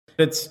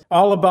It's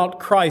all about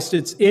Christ.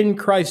 It's in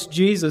Christ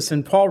Jesus.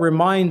 And Paul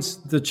reminds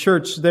the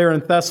church there in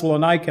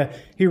Thessalonica,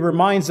 he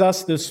reminds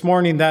us this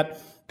morning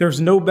that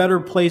there's no better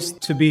place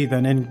to be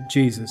than in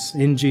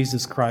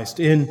Jesus Christ,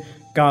 in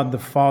God the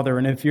Father.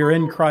 And if you're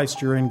in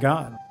Christ, you're in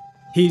God.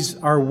 He's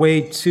our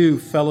way to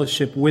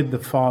fellowship with the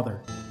Father.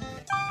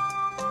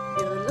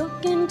 You're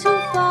looking too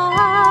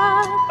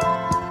far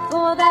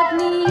for that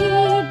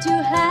need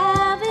to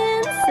have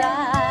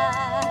inside.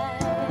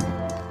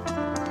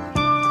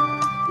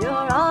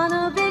 You're on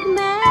a big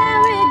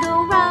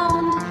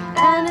merry-go-round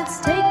and it's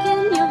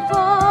taking you for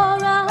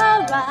a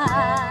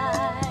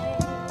ride.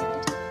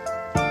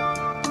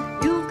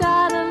 You've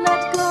got to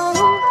let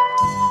go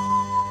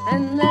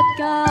and let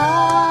God.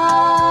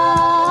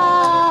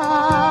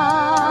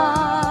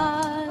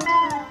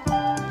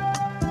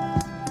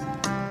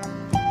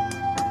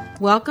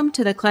 Welcome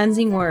to the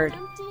Cleansing Word.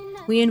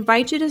 We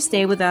invite you to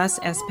stay with us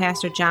as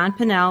Pastor John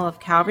Pennell of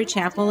Calvary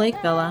Chapel,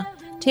 Lake Villa,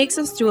 takes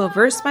us through a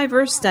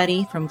verse-by-verse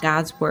study from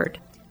God's Word.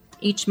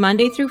 Each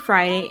Monday through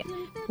Friday,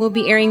 we'll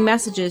be airing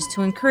messages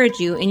to encourage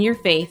you in your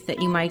faith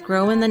that you might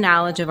grow in the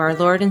knowledge of our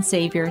Lord and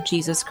Savior,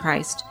 Jesus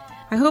Christ.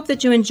 I hope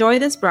that you enjoy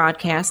this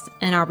broadcast,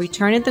 and I'll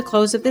return at the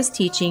close of this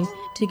teaching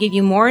to give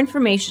you more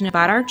information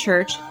about our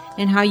church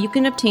and how you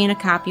can obtain a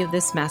copy of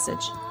this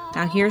message.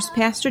 Now here's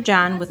Pastor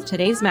John with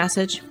today's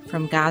message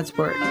from God's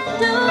Word.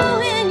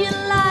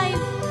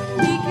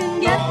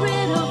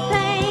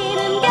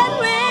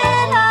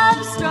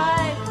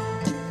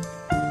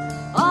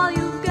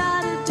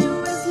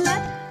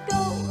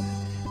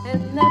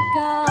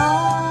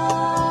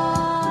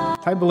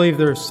 I believe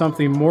there's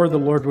something more the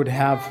Lord would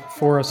have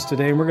for us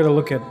today. And we're going to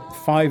look at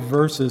 5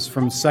 verses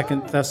from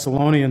 2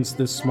 Thessalonians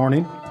this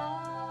morning.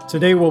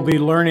 Today we'll be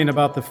learning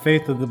about the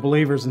faith of the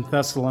believers in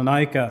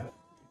Thessalonica,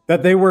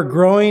 that they were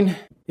growing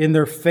in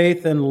their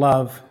faith and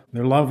love.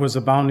 Their love was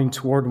abounding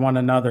toward one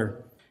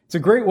another. It's a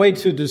great way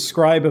to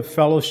describe a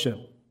fellowship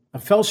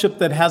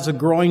that has a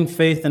growing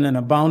faith and an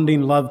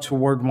abounding love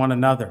toward one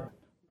another.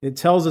 It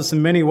tells us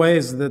in many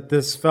ways that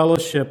this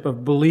fellowship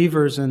of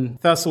believers in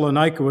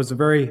Thessalonica was a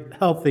very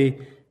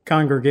healthy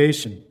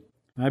congregation.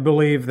 I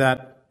believe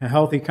that a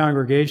healthy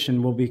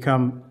congregation will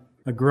become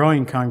a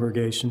growing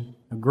congregation,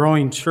 a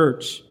growing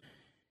church.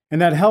 And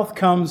that health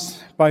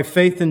comes by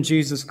faith in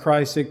Jesus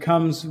Christ. It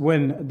comes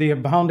when the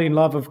abounding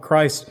love of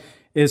Christ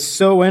is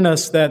so in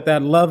us that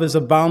that love is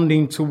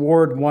abounding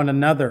toward one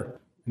another.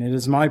 And it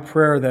is my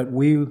prayer that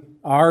we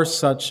are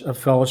such a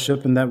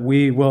fellowship and that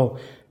we will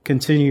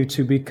continue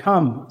to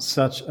become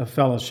such a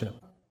fellowship.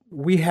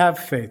 We have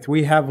faith.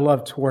 We have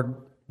love toward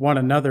one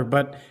another.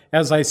 But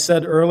as I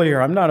said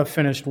earlier, I'm not a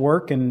finished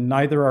work, and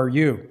neither are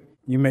you.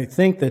 You may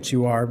think that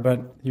you are,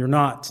 but you're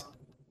not.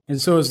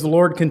 And so as the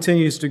Lord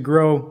continues to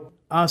grow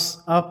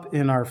us up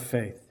in our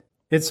faith,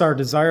 it's our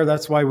desire.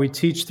 That's why we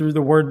teach through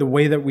the Word the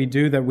way that we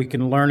do, that we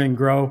can learn and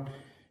grow.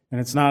 And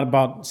it's not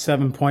about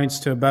 7 points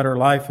to a better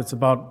life. It's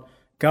about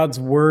God's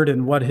Word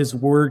and what His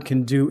Word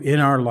can do in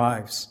our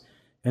lives.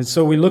 And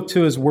so we look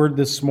to His Word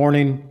this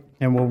morning,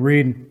 and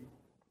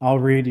I'll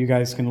read, you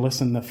guys can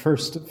listen, the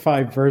first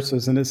 5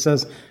 verses. And it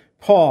says,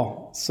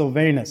 Paul,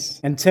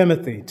 Silvanus, and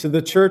Timothy, to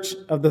the church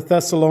of the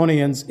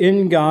Thessalonians,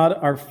 in God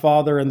our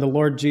Father and the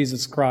Lord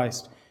Jesus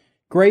Christ.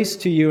 Grace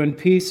to you and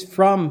peace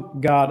from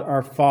God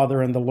our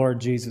Father and the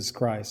Lord Jesus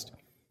Christ.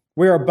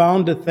 We are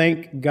bound to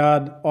thank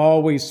God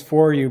always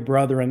for you,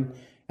 brethren,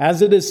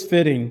 as it is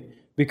fitting,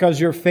 because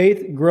your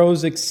faith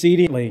grows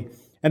exceedingly,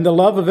 and the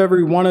love of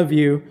every one of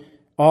you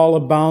all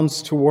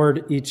abounds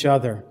toward each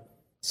other,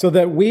 so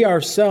that we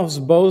ourselves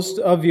boast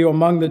of you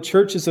among the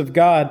churches of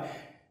God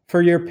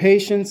for your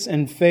patience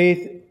and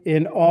faith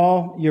in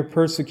all your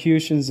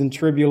persecutions and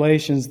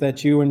tribulations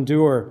that you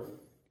endure,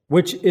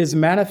 which is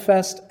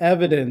manifest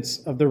evidence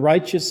of the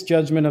righteous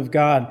judgment of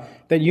God,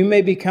 that you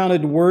may be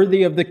counted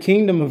worthy of the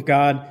kingdom of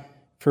God,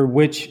 for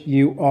which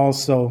you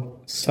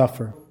also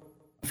suffer.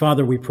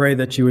 Father, we pray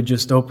that you would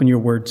just open your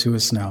word to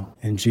us now.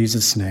 In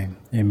Jesus' name,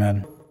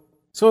 amen.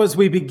 So as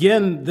we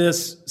begin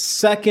this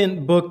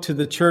second book to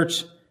the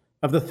church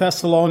of the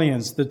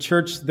Thessalonians, the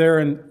church there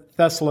in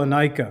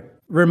Thessalonica,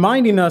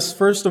 reminding us,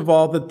 first of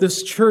all, that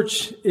this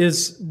church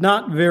is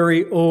not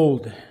very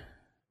old.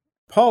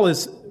 Paul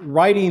is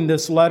writing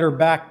this letter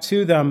back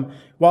to them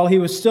while he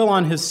was still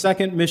on his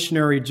second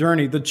missionary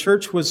journey. The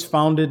church was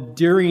founded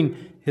during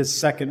his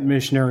second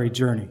missionary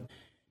journey.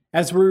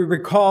 As we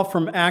recall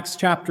from Acts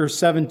chapter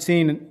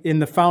 17 in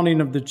the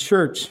founding of the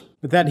church,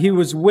 that he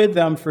was with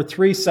them for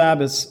 3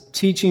 Sabbaths,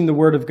 teaching the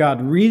Word of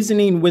God,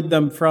 reasoning with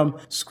them from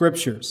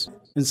Scriptures.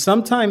 And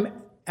sometime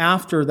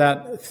after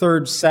that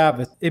 3rd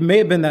Sabbath, it may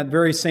have been that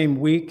very same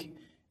week,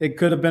 it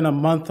could have been a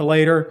month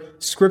later.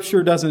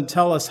 Scripture doesn't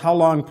tell us how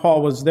long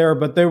Paul was there,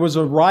 but there was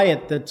a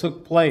riot that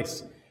took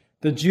place.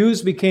 The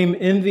Jews became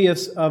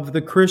envious of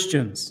the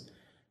Christians.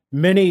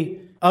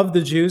 Many of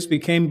the Jews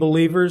became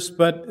believers,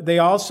 but they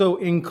also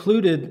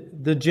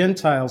included the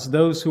Gentiles,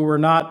 those who were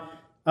not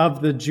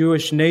of the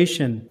Jewish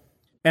nation.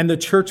 And the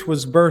church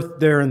was birthed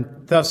there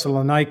in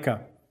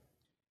Thessalonica.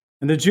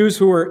 And the Jews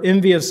who were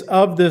envious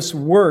of this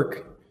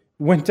work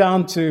went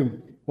down to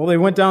Well, they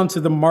went down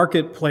to the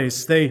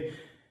marketplace. They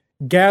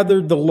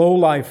gathered the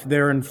lowlife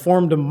there and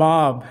formed a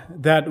mob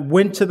that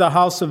went to the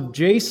house of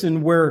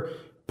Jason, where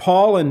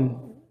Paul and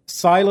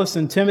Silas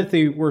and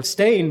Timothy were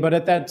staying. But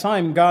at that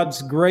time,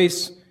 God's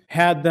grace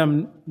had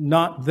them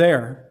not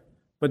there.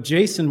 But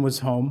Jason was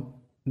home.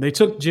 They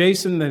took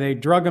Jason and they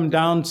drug him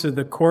down to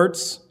the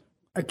courts,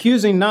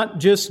 accusing not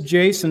just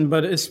Jason,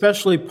 but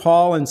especially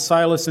Paul and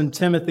Silas and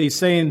Timothy,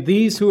 saying,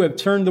 "These who have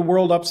turned the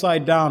world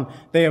upside down,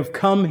 they have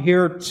come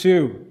here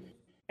too."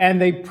 And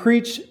they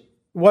preach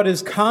what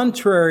is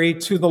contrary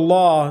to the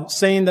law,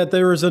 saying that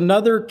there is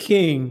another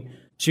king,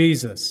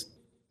 Jesus,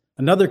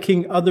 another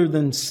king other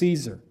than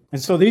Caesar.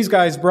 And so these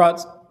guys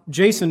brought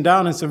Jason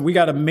down and said, "We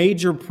got a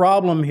major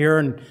problem here."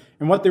 And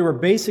what they were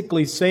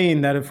basically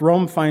saying, that if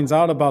Rome finds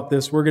out about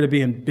this, we're going to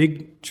be in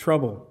big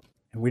trouble.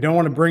 And we don't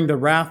want to bring the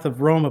wrath of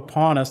Rome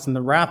upon us and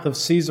the wrath of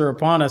Caesar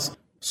upon us.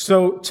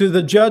 So to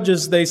the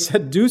judges, they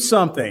said, "Do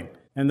something."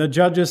 And the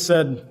judges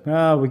said,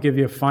 "We give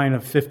you a fine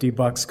of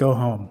 $50, go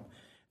home."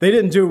 They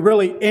didn't do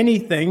really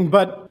anything,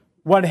 but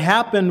what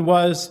happened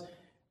was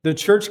the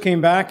church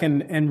came back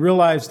and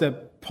realized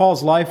that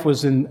Paul's life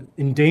was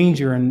in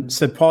danger and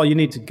said, "Paul, you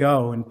need to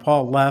go." And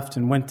Paul left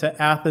and went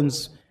to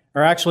Athens,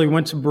 or actually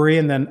went to Berea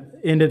and then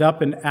ended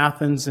up in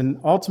Athens and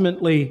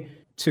ultimately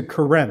to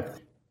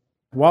Corinth.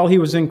 While he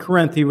was in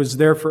Corinth, he was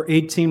there for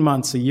 18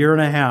 months, a year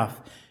and a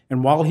half.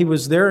 And while he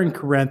was there in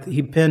Corinth,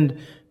 he penned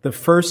the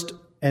first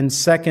and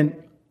second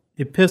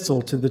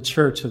epistle to the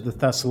church of the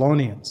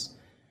Thessalonians.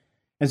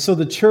 And so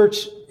the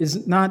church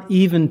is not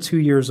even 2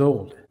 years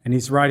old, and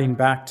he's writing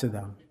back to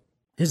them.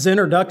 His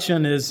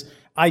introduction is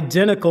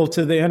identical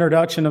to the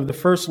introduction of the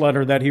first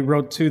letter that he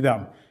wrote to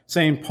them,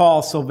 saying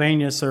Paul,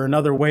 Silvanus, or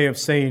another way of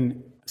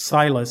saying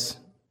Silas,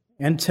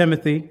 and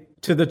Timothy,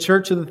 to the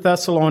church of the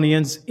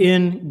Thessalonians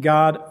in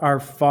God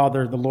our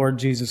Father, the Lord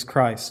Jesus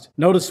Christ.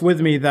 Notice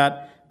with me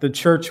that the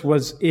church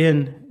was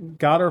in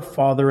God our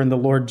Father and the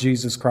Lord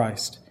Jesus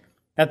Christ.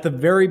 At the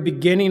very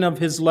beginning of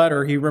his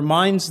letter, he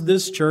reminds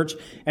this church,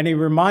 and he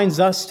reminds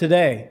us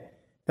today,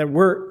 that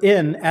we're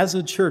in, as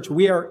a church,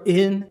 we are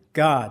in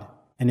God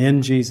and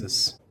in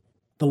Jesus.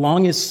 The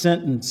longest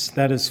sentence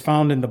that is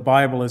found in the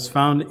Bible is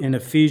found in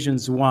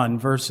Ephesians 1,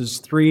 verses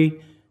 3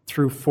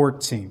 through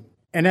 14.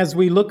 And as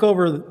we look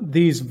over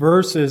these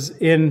verses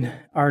in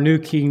our New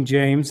King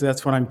James,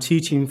 that's what I'm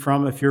teaching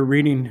from. If you're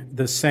reading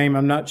the same,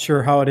 I'm not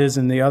sure how it is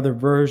in the other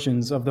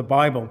versions of the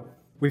Bible.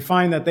 We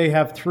find that they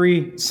have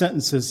 3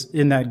 sentences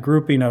in that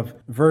grouping of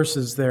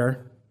verses there.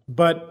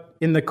 But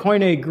in the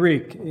Koine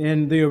Greek,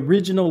 in the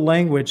original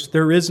language,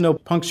 there is no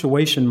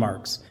punctuation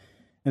marks.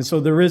 And so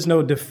there is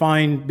no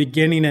defined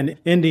beginning and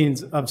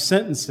endings of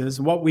sentences.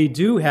 What we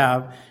do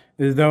have,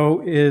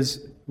 though,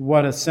 is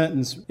what a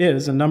sentence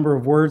is, a number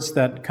of words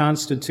that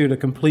constitute a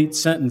complete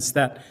sentence,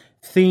 that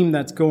theme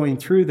that's going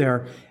through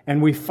there.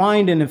 And we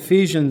find in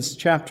Ephesians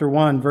chapter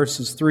 1,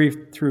 verses 3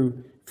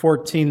 through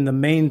 14, the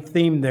main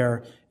theme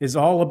there is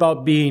all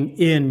about being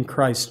in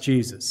Christ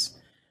Jesus.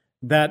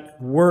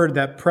 That word,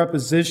 that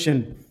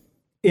preposition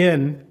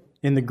in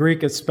the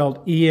Greek is spelled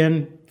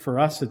en. For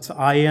us, it's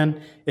in.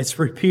 It's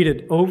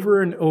repeated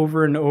over and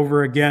over and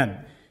over again.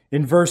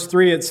 In verse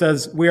 3, it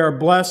says, "We are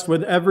blessed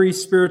with every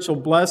spiritual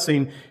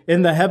blessing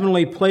in the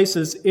heavenly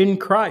places in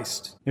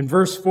Christ." In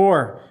verse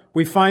 4,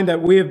 we find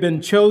that we have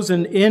been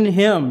chosen in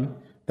Him,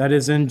 that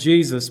is in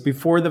Jesus,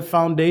 before the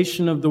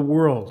foundation of the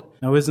world.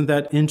 Now, isn't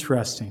that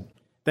interesting?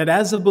 That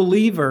as a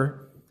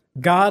believer,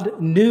 God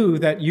knew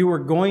that you were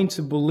going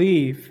to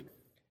believe,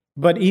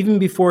 but even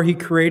before He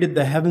created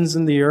the heavens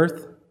and the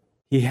earth,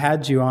 He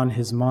had you on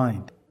His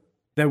mind.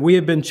 That we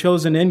have been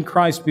chosen in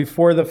Christ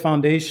before the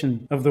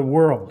foundation of the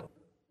world.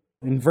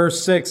 In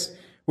verse 6,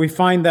 we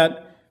find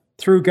that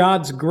through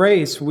God's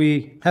grace,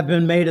 we have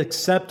been made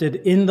accepted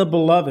in the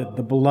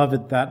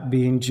beloved that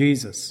being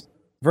Jesus.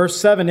 Verse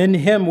 7, "In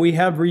Him we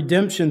have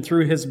redemption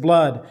through His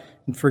blood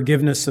and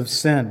forgiveness of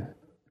sin."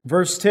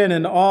 Verse 10,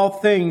 "In all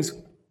things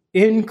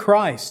in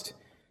Christ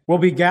will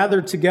be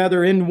gathered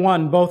together in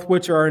one, both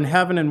which are in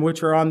heaven and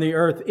which are on the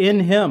earth."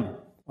 In Him,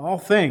 all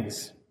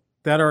things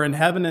that are in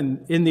heaven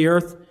and in the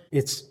earth,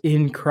 it's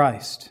in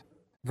Christ.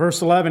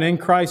 Verse 11, "In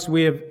Christ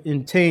we have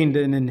obtained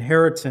an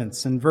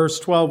inheritance." In verse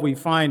 12, we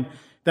find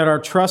that our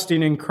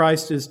trusting in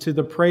Christ is to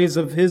the praise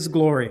of His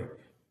glory.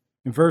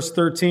 In verse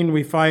 13,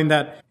 we find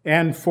that,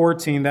 and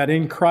 14, that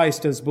in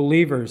Christ as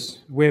believers,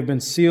 we have been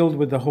sealed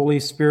with the Holy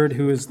Spirit,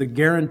 who is the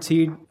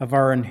guarantee of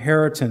our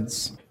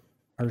inheritance,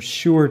 our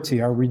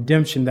surety, our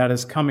redemption that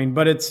is coming.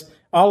 But it's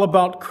all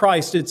about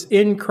Christ. It's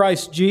in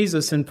Christ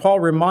Jesus. And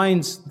Paul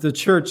reminds the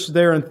church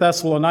there in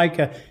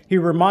Thessalonica, he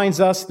reminds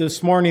us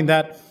this morning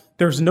that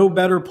there's no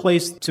better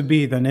place to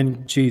be than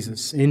in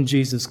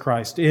Jesus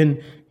Christ, in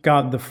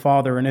God the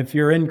Father. And if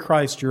you're in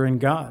Christ, you're in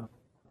God.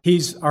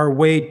 He's our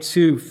way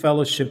to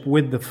fellowship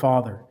with the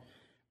Father.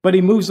 But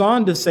he moves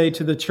on to say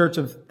to the church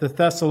of the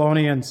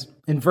Thessalonians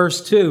in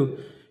verse 2,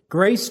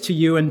 "Grace to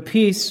you and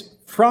peace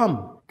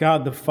from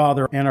God the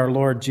Father and our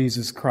Lord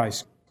Jesus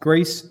Christ."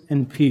 Grace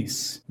and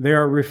peace. They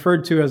are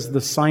referred to as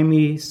the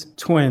Siamese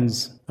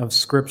twins of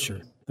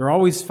Scripture. They're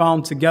always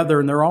found together,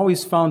 and they're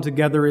always found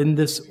together in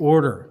this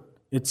order.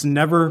 It's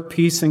never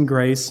peace and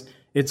grace.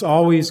 It's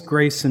always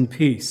grace and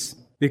peace,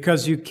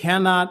 because you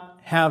cannot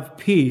have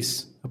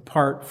peace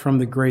apart from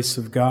the grace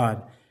of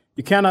God.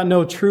 You cannot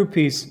know true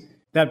peace,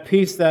 that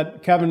peace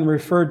that Kevin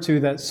referred to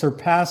that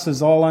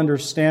surpasses all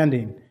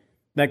understanding,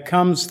 that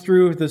comes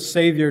through the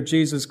Savior,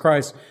 Jesus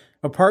Christ,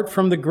 apart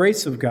from the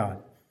grace of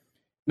God.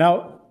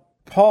 Now,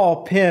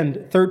 Paul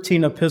penned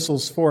 13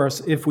 epistles for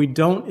us if we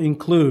don't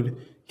include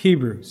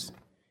Hebrews.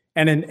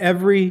 And in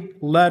every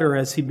letter,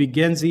 as he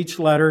begins each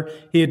letter,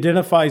 he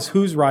identifies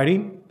who's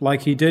writing,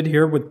 like he did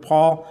here with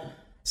Paul,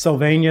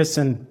 Silvanus,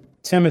 and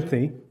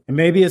Timothy. And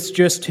maybe it's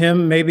just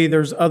him, maybe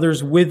there's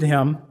others with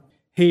him.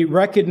 He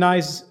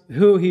recognized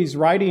who he's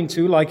writing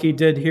to, like he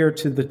did here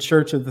to the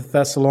church of the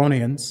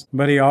Thessalonians.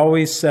 But he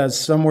always says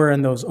somewhere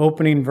in those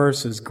opening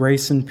verses,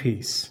 grace and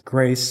peace,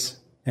 grace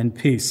and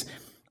peace.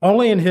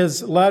 Only in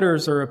his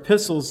letters or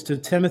epistles to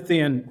Timothy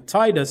and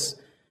Titus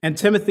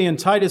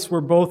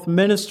were both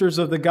ministers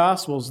of the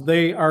Gospels.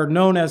 They are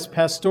known as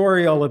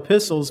pastoral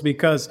epistles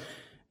because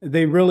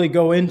they really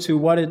go into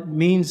what it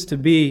means to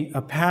be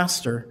a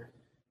pastor.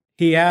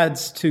 He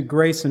adds to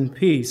grace and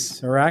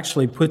peace, or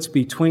actually puts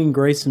between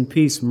grace and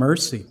peace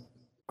mercy.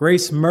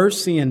 Grace,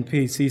 mercy, and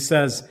peace, he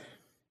says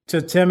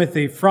to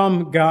Timothy,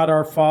 from God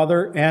our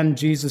Father and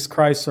Jesus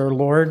Christ our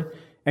Lord.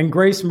 And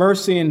grace,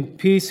 mercy, and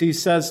peace, he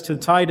says to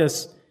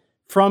Titus,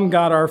 from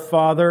God our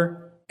Father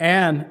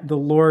and the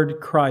Lord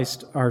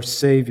Christ our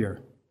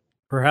Savior.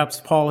 Perhaps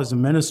Paul, as a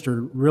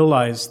minister,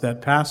 realized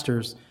that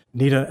pastors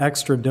need an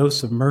extra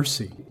dose of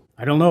mercy.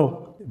 I don't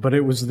know, but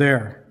it was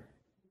there.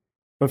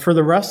 But for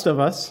the rest of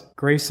us,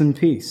 grace and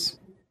peace.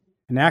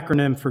 An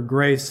acronym for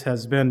grace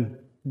has been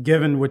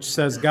given, which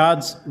says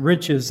God's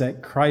riches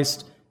at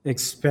Christ's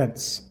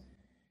expense.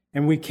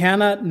 And we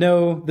cannot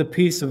know the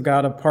peace of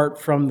God apart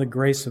from the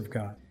grace of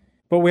God.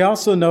 But we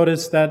also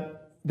notice that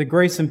the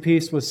grace and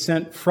peace was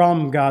sent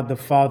from God the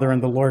Father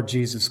and the Lord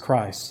Jesus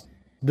Christ.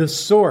 The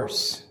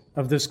source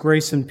of this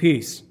grace and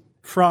peace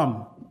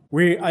from.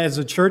 We as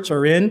a church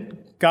are in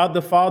God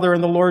the Father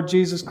and the Lord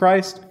Jesus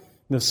Christ.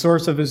 The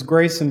source of his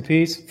grace and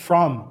peace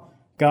from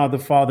God the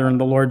Father and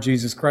the Lord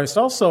Jesus Christ.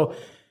 Also,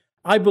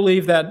 I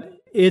believe that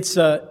it's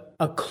a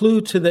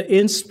clue to the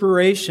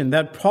inspiration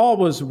that Paul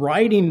was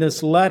writing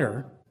this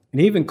letter,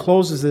 and he even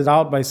closes it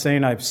out by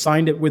saying, I've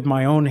signed it with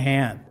my own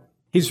hand.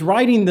 He's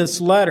writing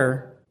this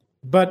letter,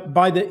 but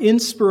by the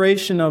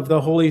inspiration of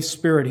the Holy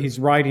Spirit, he's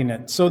writing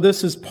it. So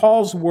this is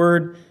Paul's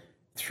word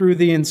through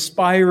the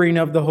inspiring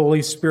of the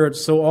Holy Spirit.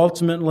 So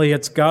ultimately,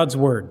 it's God's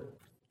word,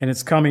 and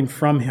it's coming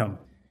from him.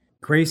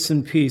 Grace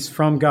and peace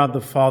from God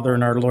the Father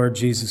and our Lord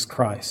Jesus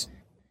Christ.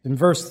 In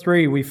verse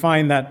 3, we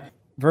find that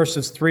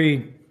verses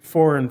 3,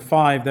 4, and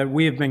 5, that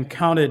we have been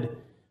counted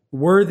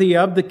worthy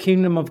of the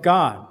kingdom of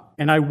God.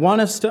 And I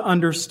want us to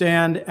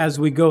understand as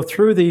we go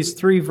through these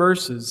 3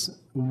 verses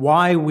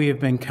why we have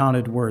been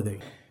counted worthy.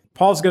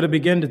 Paul's going to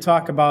begin to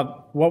talk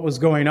about what was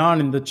going on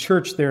in the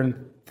church there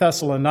in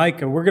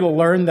Thessalonica. We're going to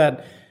learn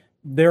that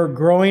they're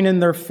growing in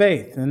their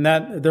faith and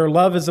that their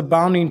love is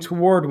abounding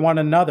toward one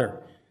another.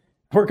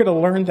 We're going to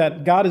learn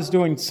that God is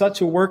doing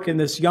such a work in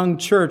this young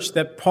church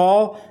that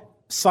Paul,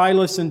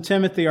 Silas, and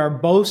Timothy are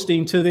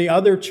boasting to the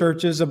other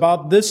churches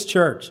about this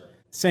church,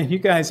 saying, you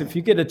guys, if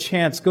you get a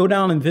chance, go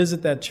down and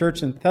visit that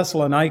church in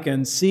Thessalonica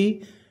and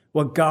see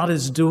what God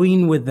is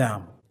doing with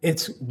them.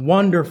 It's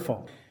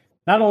wonderful.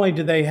 Not only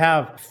do they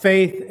have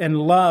faith and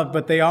love,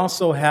 but they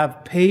also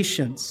have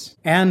patience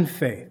and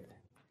faith.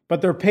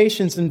 But their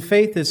patience and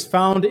faith is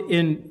found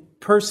in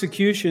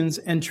persecutions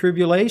and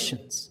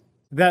tribulations,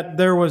 that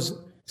there was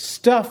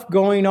stuff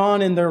going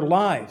on in their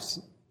lives.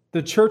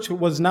 The church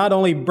was not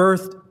only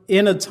birthed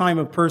in a time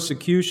of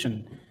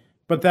persecution,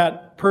 but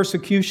that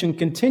persecution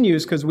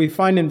continues because we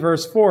find in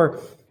verse 4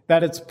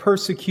 that it's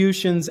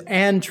persecutions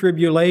and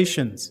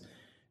tribulations,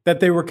 that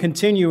they were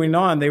continuing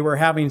on. They were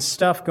having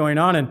stuff going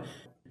on. And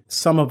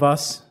some of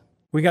us,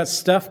 we got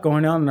stuff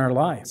going on in our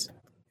lives.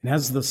 And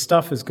as the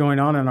stuff is going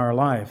on in our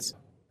lives,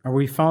 are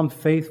we found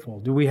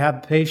faithful? Do we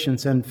have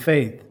patience and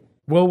faith?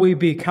 Will we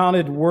be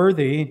counted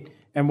worthy?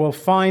 And we'll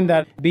find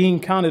that being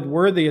counted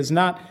worthy is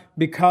not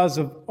because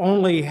of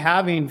only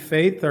having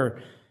faith or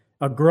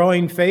a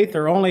growing faith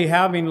or only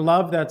having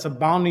love that's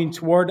abounding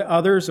toward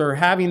others or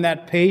having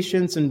that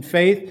patience and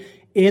faith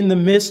in the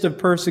midst of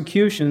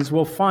persecutions.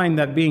 We'll find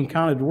that being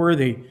counted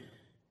worthy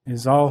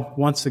is all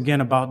once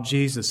again about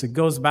Jesus. It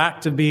goes back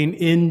to being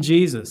in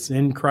Jesus,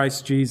 in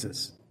Christ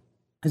Jesus.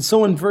 And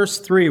so in verse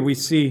 3, we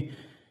see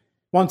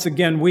once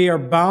again, we are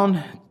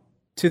bound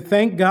to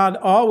thank God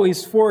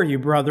always for you,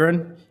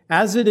 brethren,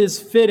 as it is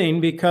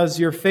fitting, because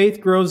your faith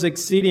grows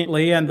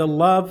exceedingly, and the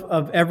love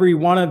of every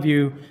one of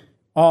you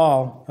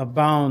all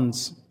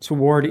abounds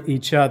toward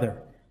each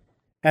other.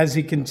 As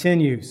he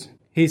continues,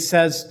 he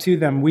says to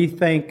them, we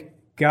thank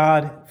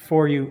God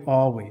for you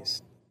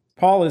always.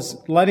 Paul is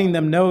letting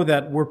them know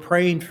that we're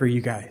praying for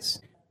you guys.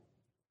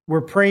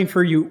 We're praying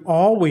for you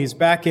always.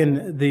 Back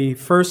in the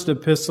first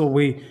epistle,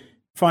 we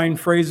find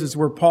phrases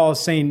where Paul is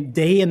saying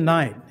day and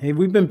night. Hey,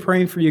 we've been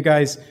praying for you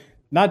guys,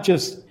 not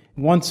just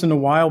once in a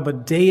while,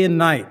 but day and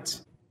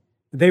night.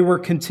 They were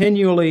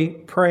continually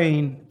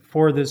praying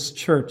for this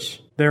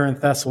church there in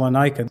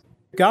Thessalonica.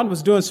 God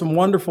was doing some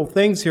wonderful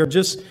things here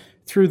just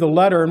through the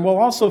letter, and we'll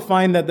also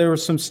find that there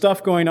was some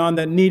stuff going on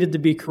that needed to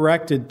be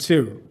corrected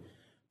too.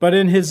 But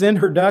in his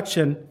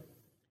introduction,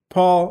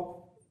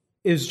 Paul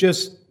is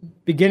just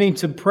beginning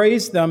to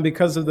praise them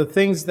because of the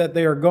things that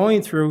they are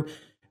going through,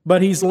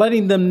 but he's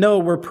letting them know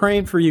we're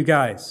praying for you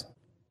guys.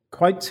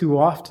 Quite too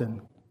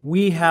often,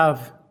 we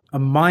have a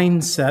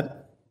mindset,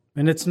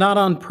 and it's not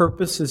on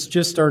purpose, it's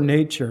just our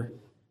nature,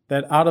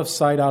 that out of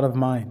sight, out of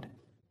mind.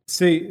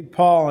 See,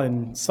 Paul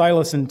and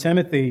Silas and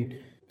Timothy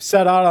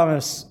set out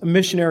on a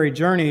missionary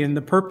journey, and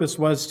the purpose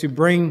was to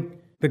bring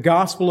the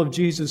gospel of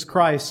Jesus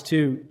Christ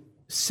to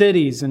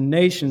cities and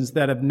nations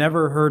that have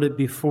never heard it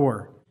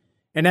before.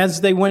 And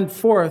as they went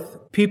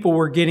forth, people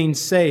were getting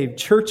saved.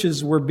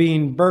 Churches were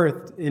being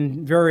birthed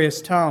in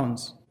various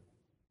towns.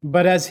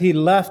 But as he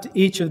left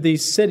each of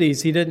these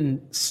cities, he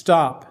didn't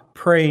stop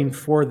praying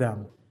for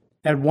them.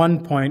 At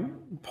one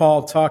point,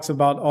 Paul talks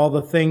about all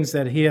the things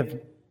that he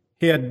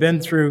had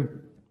been through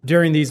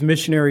during these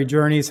missionary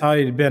journeys, how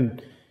he had been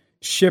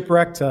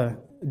shipwrecked a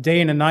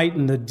day and a night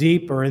in the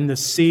deep or in the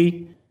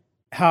sea,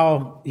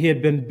 how he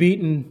had been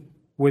beaten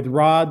with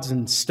rods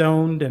and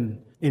stoned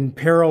and in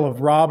peril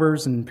of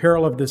robbers and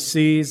peril of the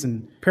seas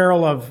and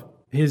peril of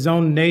his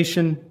own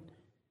nation,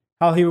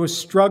 how he was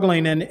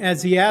struggling. And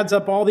as he adds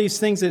up all these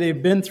things that he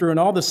had been through and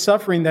all the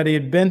suffering that he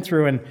had been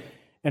through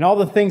and all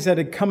the things that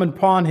had come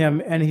upon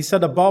him, and he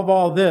said, above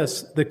all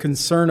this, the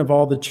concern of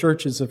all the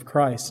churches of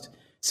Christ.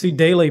 See,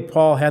 daily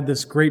Paul had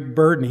this great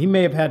burden. He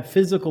may have had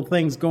physical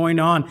things going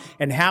on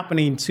and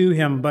happening to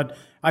him, but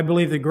I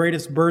believe the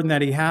greatest burden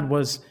that he had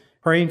was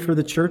praying for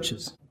the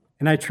churches.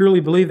 And I truly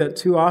believe that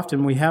too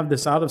often we have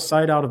this out of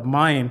sight, out of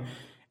mind,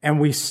 and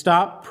we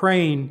stop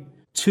praying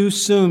too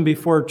soon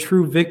before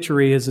true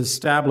victory is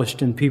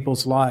established in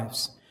people's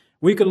lives.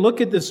 We could look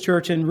at this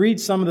church and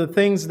read some of the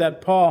things that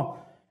Paul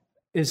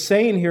is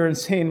saying here and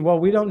saying, well,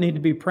 we don't need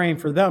to be praying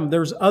for them.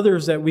 There's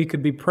others that we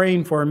could be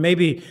praying for, and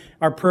maybe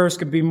our prayers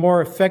could be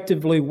more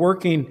effectively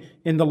working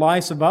in the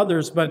lives of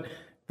others. But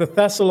the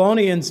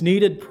Thessalonians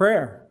needed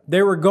prayer.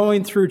 They were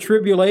going through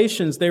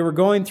tribulations. They were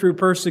going through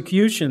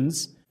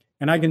persecutions.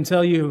 And I can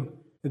tell you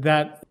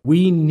that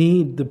we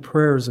need the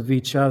prayers of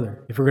each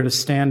other if we're going to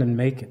stand and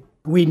make it.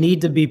 We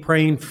need to be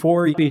praying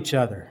for each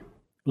other,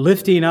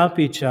 lifting up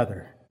each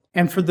other.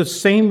 And for the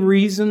same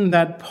reason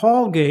that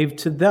Paul gave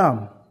to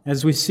them.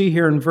 As we see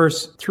here in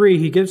verse 3,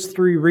 he gives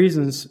 3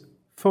 reasons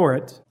for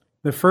it.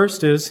 The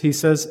first is, he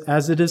says,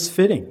 as it is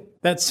fitting.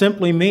 That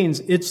simply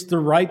means it's the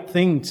right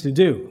thing to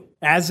do.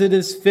 As it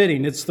is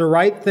fitting, it's the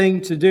right thing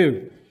to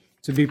do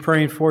to be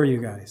praying for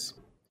you guys.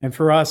 And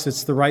for us,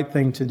 it's the right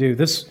thing to do.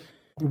 This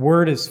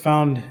word is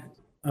found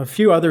a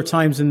few other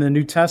times in the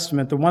New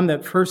Testament. The one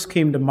that first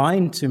came to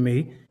mind to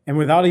me, and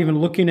without even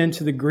looking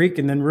into the Greek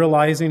and then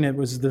realizing it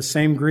was the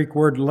same Greek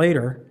word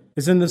later,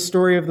 is in the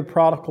story of the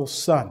prodigal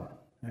son.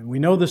 And we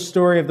know the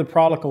story of the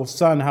prodigal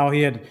son, how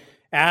he had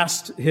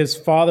asked his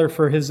father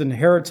for his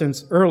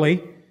inheritance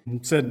early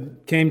and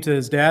came to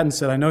his dad and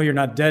said, I know you're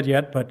not dead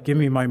yet, but give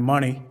me my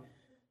money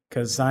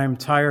because I'm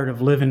tired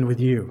of living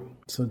with you.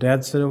 So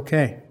dad said,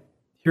 okay,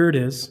 here it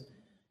is.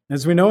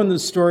 As we know in the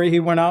story, he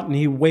went out and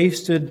he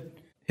wasted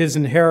his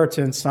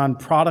inheritance on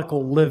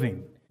prodigal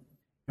living.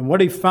 And what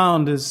he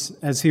found is,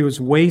 as he was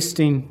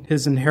wasting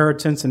his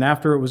inheritance and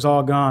after it was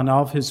all gone,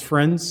 all of his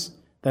friends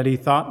that he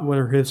thought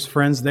were his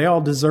friends, they all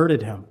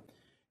deserted him.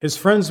 His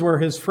friends were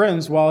his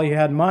friends while he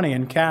had money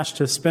and cash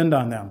to spend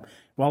on them.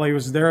 While he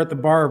was there at the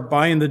bar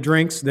buying the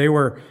drinks, they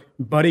were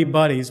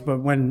buddies, but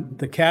when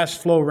the cash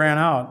flow ran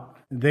out,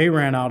 they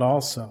ran out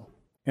also.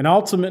 And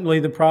ultimately,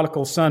 the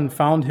prodigal son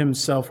found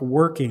himself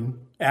working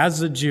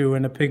as a Jew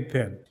in a pig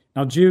pen.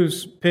 Now,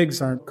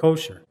 pigs aren't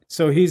kosher.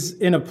 So he's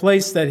in a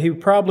place that he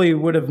probably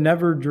would have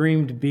never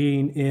dreamed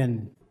being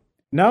in.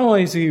 Not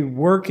only is he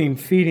working,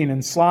 feeding,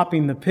 and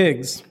slopping the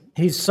pigs,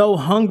 he's so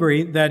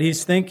hungry that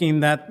he's thinking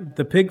that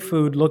the pig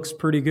food looks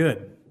pretty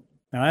good.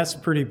 Now, that's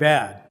pretty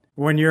bad.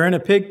 When you're in a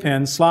pig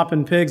pen,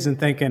 slopping pigs and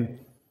thinking,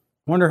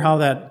 wonder how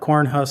that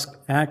corn husk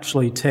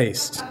actually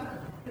tastes.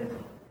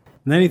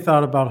 And then he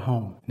thought about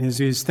home. And as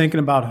he was thinking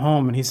about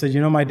home, and he said,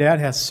 my dad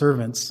has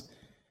servants,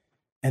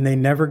 and they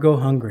never go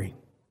hungry.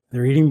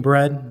 They're eating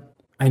bread.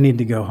 I need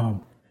to go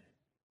home.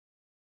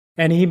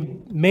 And he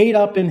made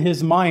up in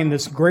his mind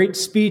this great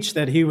speech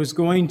that he was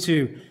going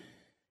to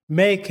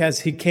make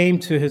as he came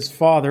to his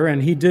father,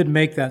 and he did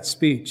make that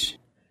speech.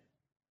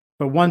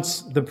 But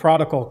once the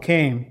prodigal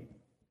came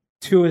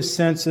to his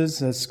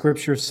senses, as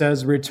Scripture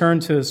says,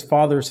 returned to his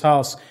father's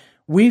house,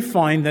 we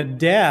find that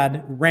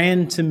dad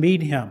ran to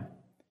meet him.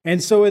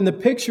 And so in the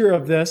picture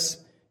of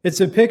this, it's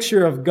a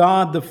picture of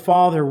God the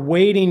Father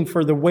waiting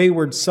for the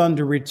wayward son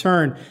to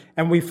return.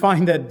 And we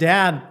find that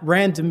dad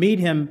ran to meet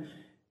him.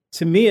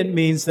 To me, it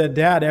means that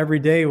dad every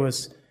day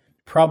was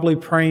probably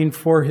praying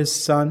for his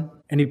son.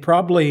 And he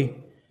probably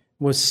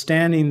was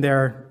standing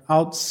there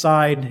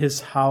outside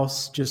his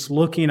house, just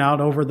looking out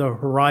over the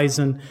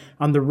horizon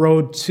on the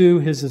road to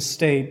his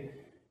estate,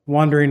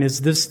 wondering,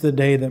 is this the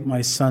day that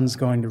my son's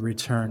going to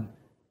return?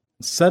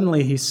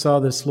 Suddenly he saw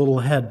this little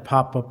head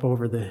pop up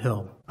over the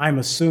hill. I'm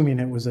assuming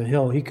it was a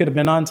hill. He could have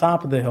been on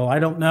top of the hill. I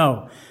don't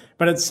know.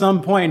 But at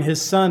some point,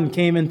 his son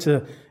came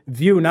into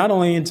view, not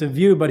only into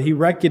view, but he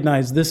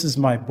recognized, this is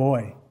my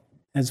boy.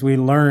 As we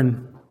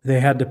learn, they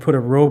had to put a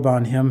robe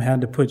on him,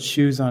 had to put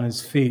shoes on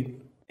his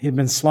feet. He'd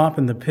been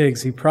slopping the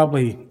pigs. He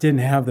probably didn't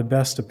have the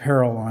best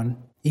apparel on,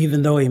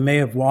 even though he may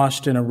have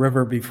washed in a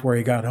river before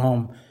he got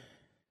home.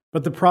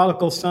 But the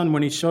prodigal son,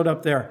 when he showed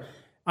up there,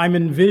 I'm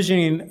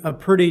envisioning a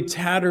pretty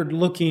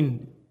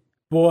tattered-looking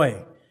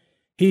boy.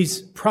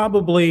 He's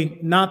probably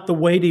not the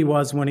weight he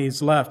was when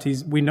he's left.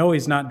 We know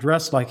he's not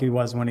dressed like he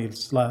was when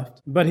he's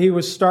left. But he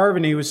was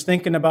starving. He was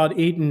thinking about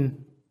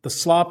eating the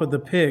slop of the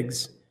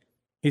pigs.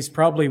 He's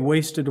probably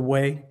wasted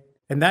away.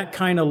 And that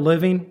kind of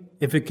living,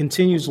 if it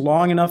continues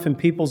long enough in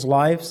people's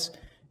lives,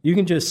 you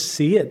can just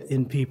see it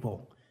in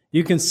people.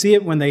 You can see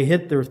it when they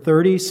hit their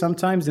 30s,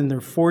 sometimes in their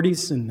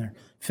 40s and their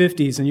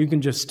 50s, and you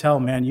can just tell,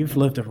 man, you've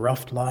lived a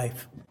rough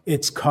life.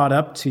 It's caught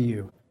up to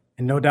you.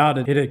 And no doubt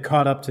it had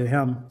caught up to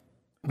him.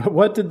 But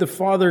what did the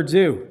father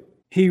do?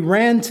 He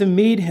ran to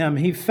meet him.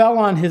 He fell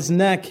on his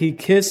neck. He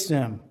kissed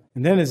him.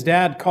 And then his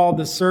dad called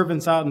the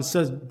servants out and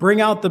says, bring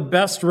out the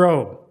best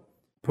robe.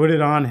 Put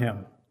it on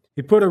him.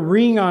 He put a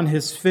ring on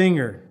his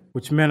finger,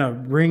 which meant a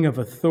ring of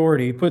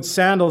authority. He put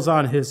sandals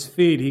on his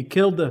feet. He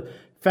killed the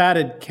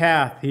fatted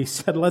calf. He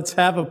said, let's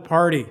have a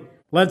party.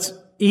 Let's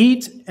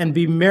eat and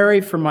be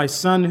merry, for my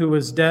son who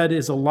was dead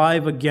is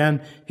alive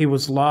again. He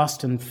was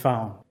lost and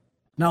found.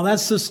 Now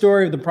that's the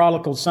story of the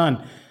prodigal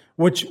son,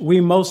 which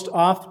we most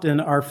often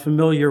are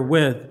familiar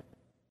with.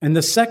 And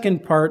the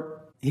second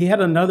part, he had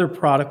another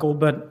prodigal,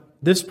 but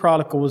this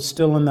prodigal was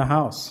still in the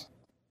house.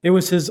 It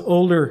was his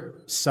older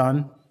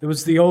son. It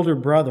was the older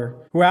brother,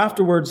 who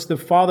afterwards the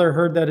father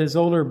heard that his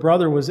older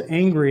brother was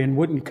angry and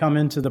wouldn't come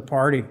into the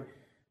party.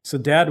 So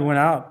dad went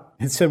out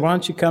and said, why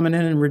don't you come in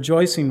and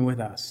rejoicing with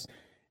us?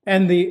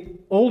 And the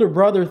older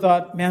brother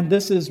thought, man,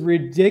 this is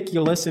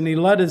ridiculous. And he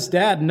let his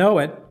dad know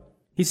it.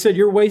 He said,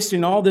 you're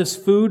wasting all this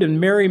food and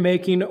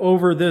merrymaking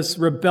over this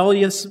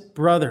rebellious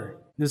brother,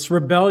 this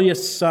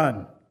rebellious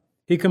son.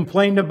 He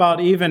complained about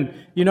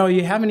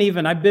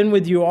I've been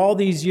with you all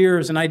these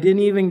years and I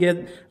didn't even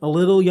get a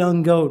little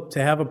young goat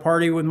to have a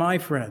party with my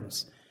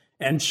friends.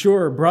 And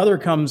sure, brother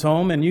comes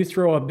home and you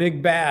throw a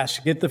big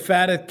bash, get the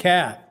fatted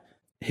calf.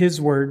 His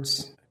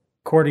words,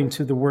 according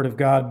to the word of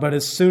God, but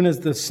as soon as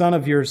the son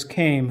of yours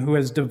came, who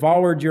has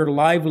devoured your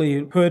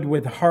livelihood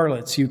with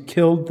harlots, you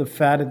killed the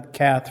fatted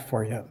calf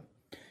for him.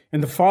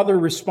 And the father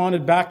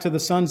responded back to the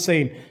son,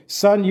 saying,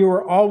 son, you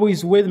are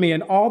always with me,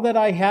 and all that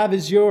I have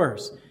is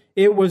yours.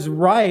 It was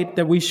right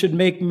that we should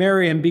make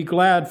merry and be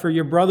glad, for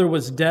your brother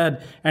was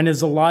dead and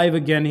is alive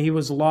again. He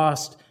was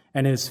lost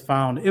and is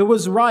found. It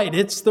was right.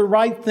 It's the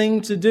right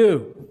thing to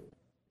do.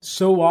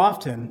 So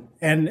often,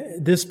 and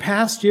this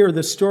past year,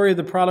 the story of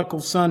the prodigal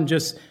son,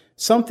 just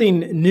something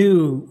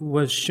new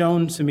was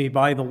shown to me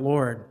by the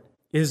Lord,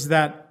 is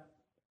that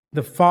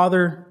the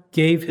father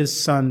gave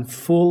his son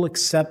full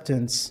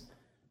acceptance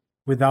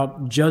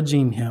without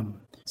judging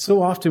him.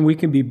 So often we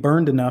can be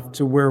burned enough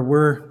to where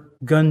we're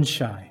gun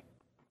shy.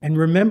 And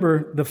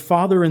remember, the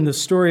father in the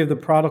story of the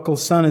prodigal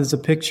son is a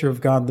picture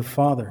of God the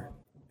Father.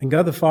 And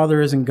God the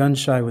Father isn't gun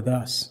shy with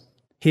us.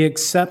 He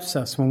accepts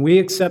us. When we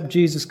accept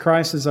Jesus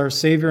Christ as our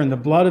Savior and the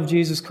blood of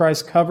Jesus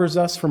Christ covers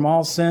us from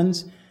all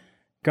sins,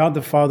 God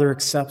the Father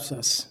accepts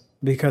us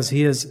because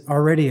He has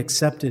already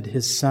accepted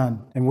His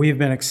Son, and we have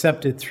been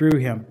accepted through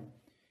Him.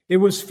 It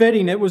was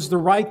fitting. It was the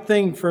right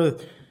thing for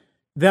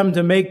them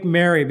to make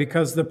merry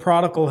because the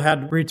prodigal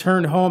had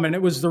returned home, and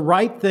it was the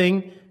right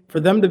thing for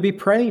them to be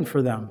praying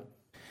for them.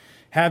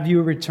 Have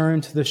you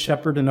returned to the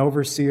shepherd and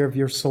overseer of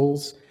your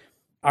souls?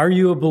 Are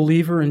you a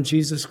believer in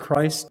Jesus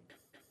Christ?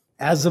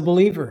 As a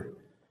believer,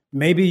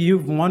 maybe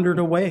you've wandered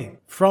away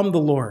from the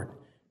Lord,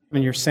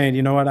 and you're saying,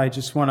 you know what, I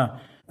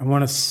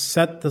want to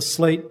set the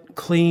slate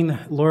clean.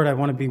 Lord, I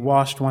want to be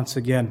washed once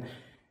again.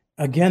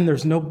 Again,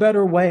 there's no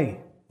better way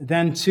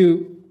than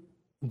to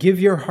give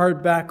your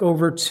heart back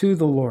over to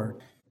the Lord,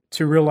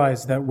 to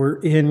realize that we're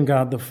in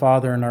God the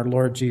Father and our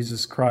Lord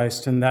Jesus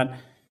Christ, and that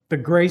the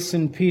grace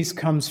and peace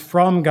comes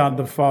from God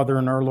the Father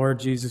and our Lord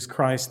Jesus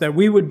Christ, that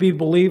we would be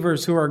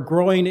believers who are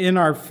growing in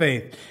our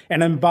faith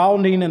and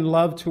abounding in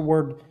love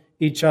toward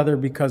each other,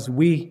 because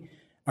we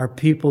are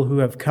people who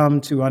have come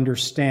to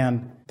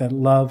understand that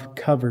love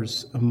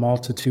covers a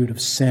multitude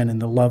of sin,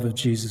 and the love of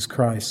Jesus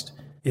Christ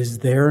is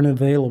there and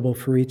available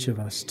for each of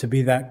us to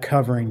be that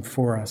covering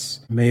for us.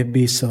 May it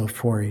be so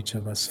for each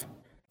of us.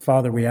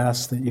 Father, we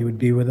ask that you would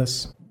be with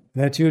us,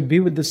 that you would be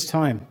with this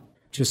time.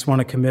 Just want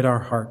to commit our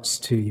hearts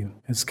to you.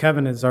 As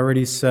Kevin has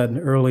already said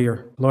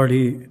earlier, Lord,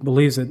 he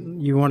believes that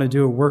you want to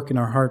do a work in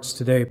our hearts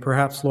today.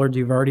 Perhaps, Lord,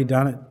 you've already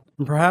done it.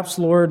 And perhaps,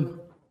 Lord,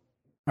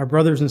 our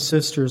brothers and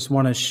sisters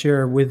want to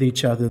share with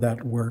each other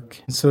that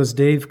work. And so as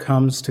Dave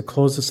comes to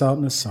close us out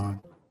in a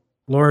song,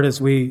 Lord, as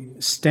we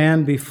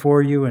stand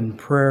before you in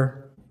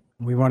prayer,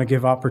 we want to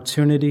give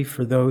opportunity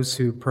for those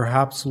who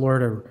perhaps,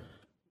 Lord, are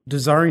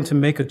desiring to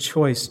make a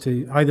choice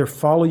to either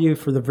follow you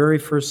for the very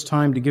first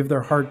time, to give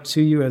their heart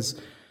to you as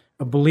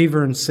a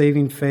believer in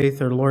saving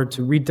faith, or Lord,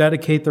 to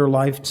rededicate their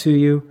life to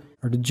you,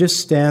 or to just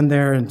stand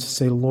there and to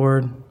say,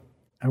 Lord,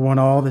 I want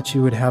all that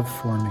you would have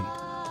for me.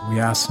 We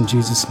ask in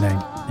Jesus' name,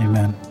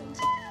 amen.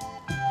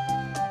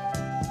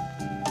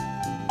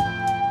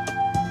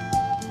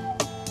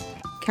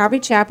 Calvary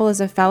Chapel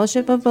is a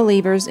fellowship of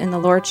believers in the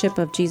Lordship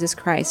of Jesus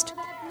Christ.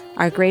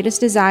 Our greatest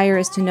desire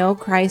is to know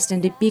Christ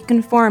and to be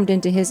conformed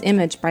into His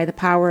image by the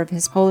power of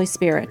His Holy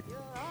Spirit.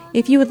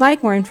 If you would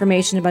like more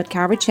information about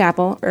Calvary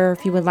Chapel, or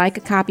if you would like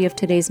a copy of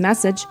today's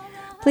message,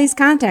 please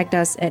contact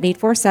us at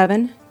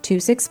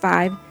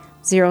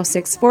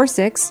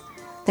 847-265-0646.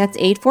 That's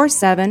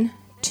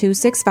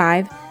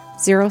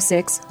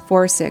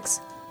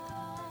 847-265-0646.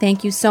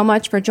 Thank you so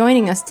much for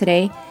joining us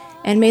today,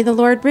 and may the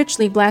Lord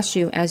richly bless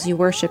you as you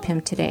worship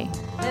Him today.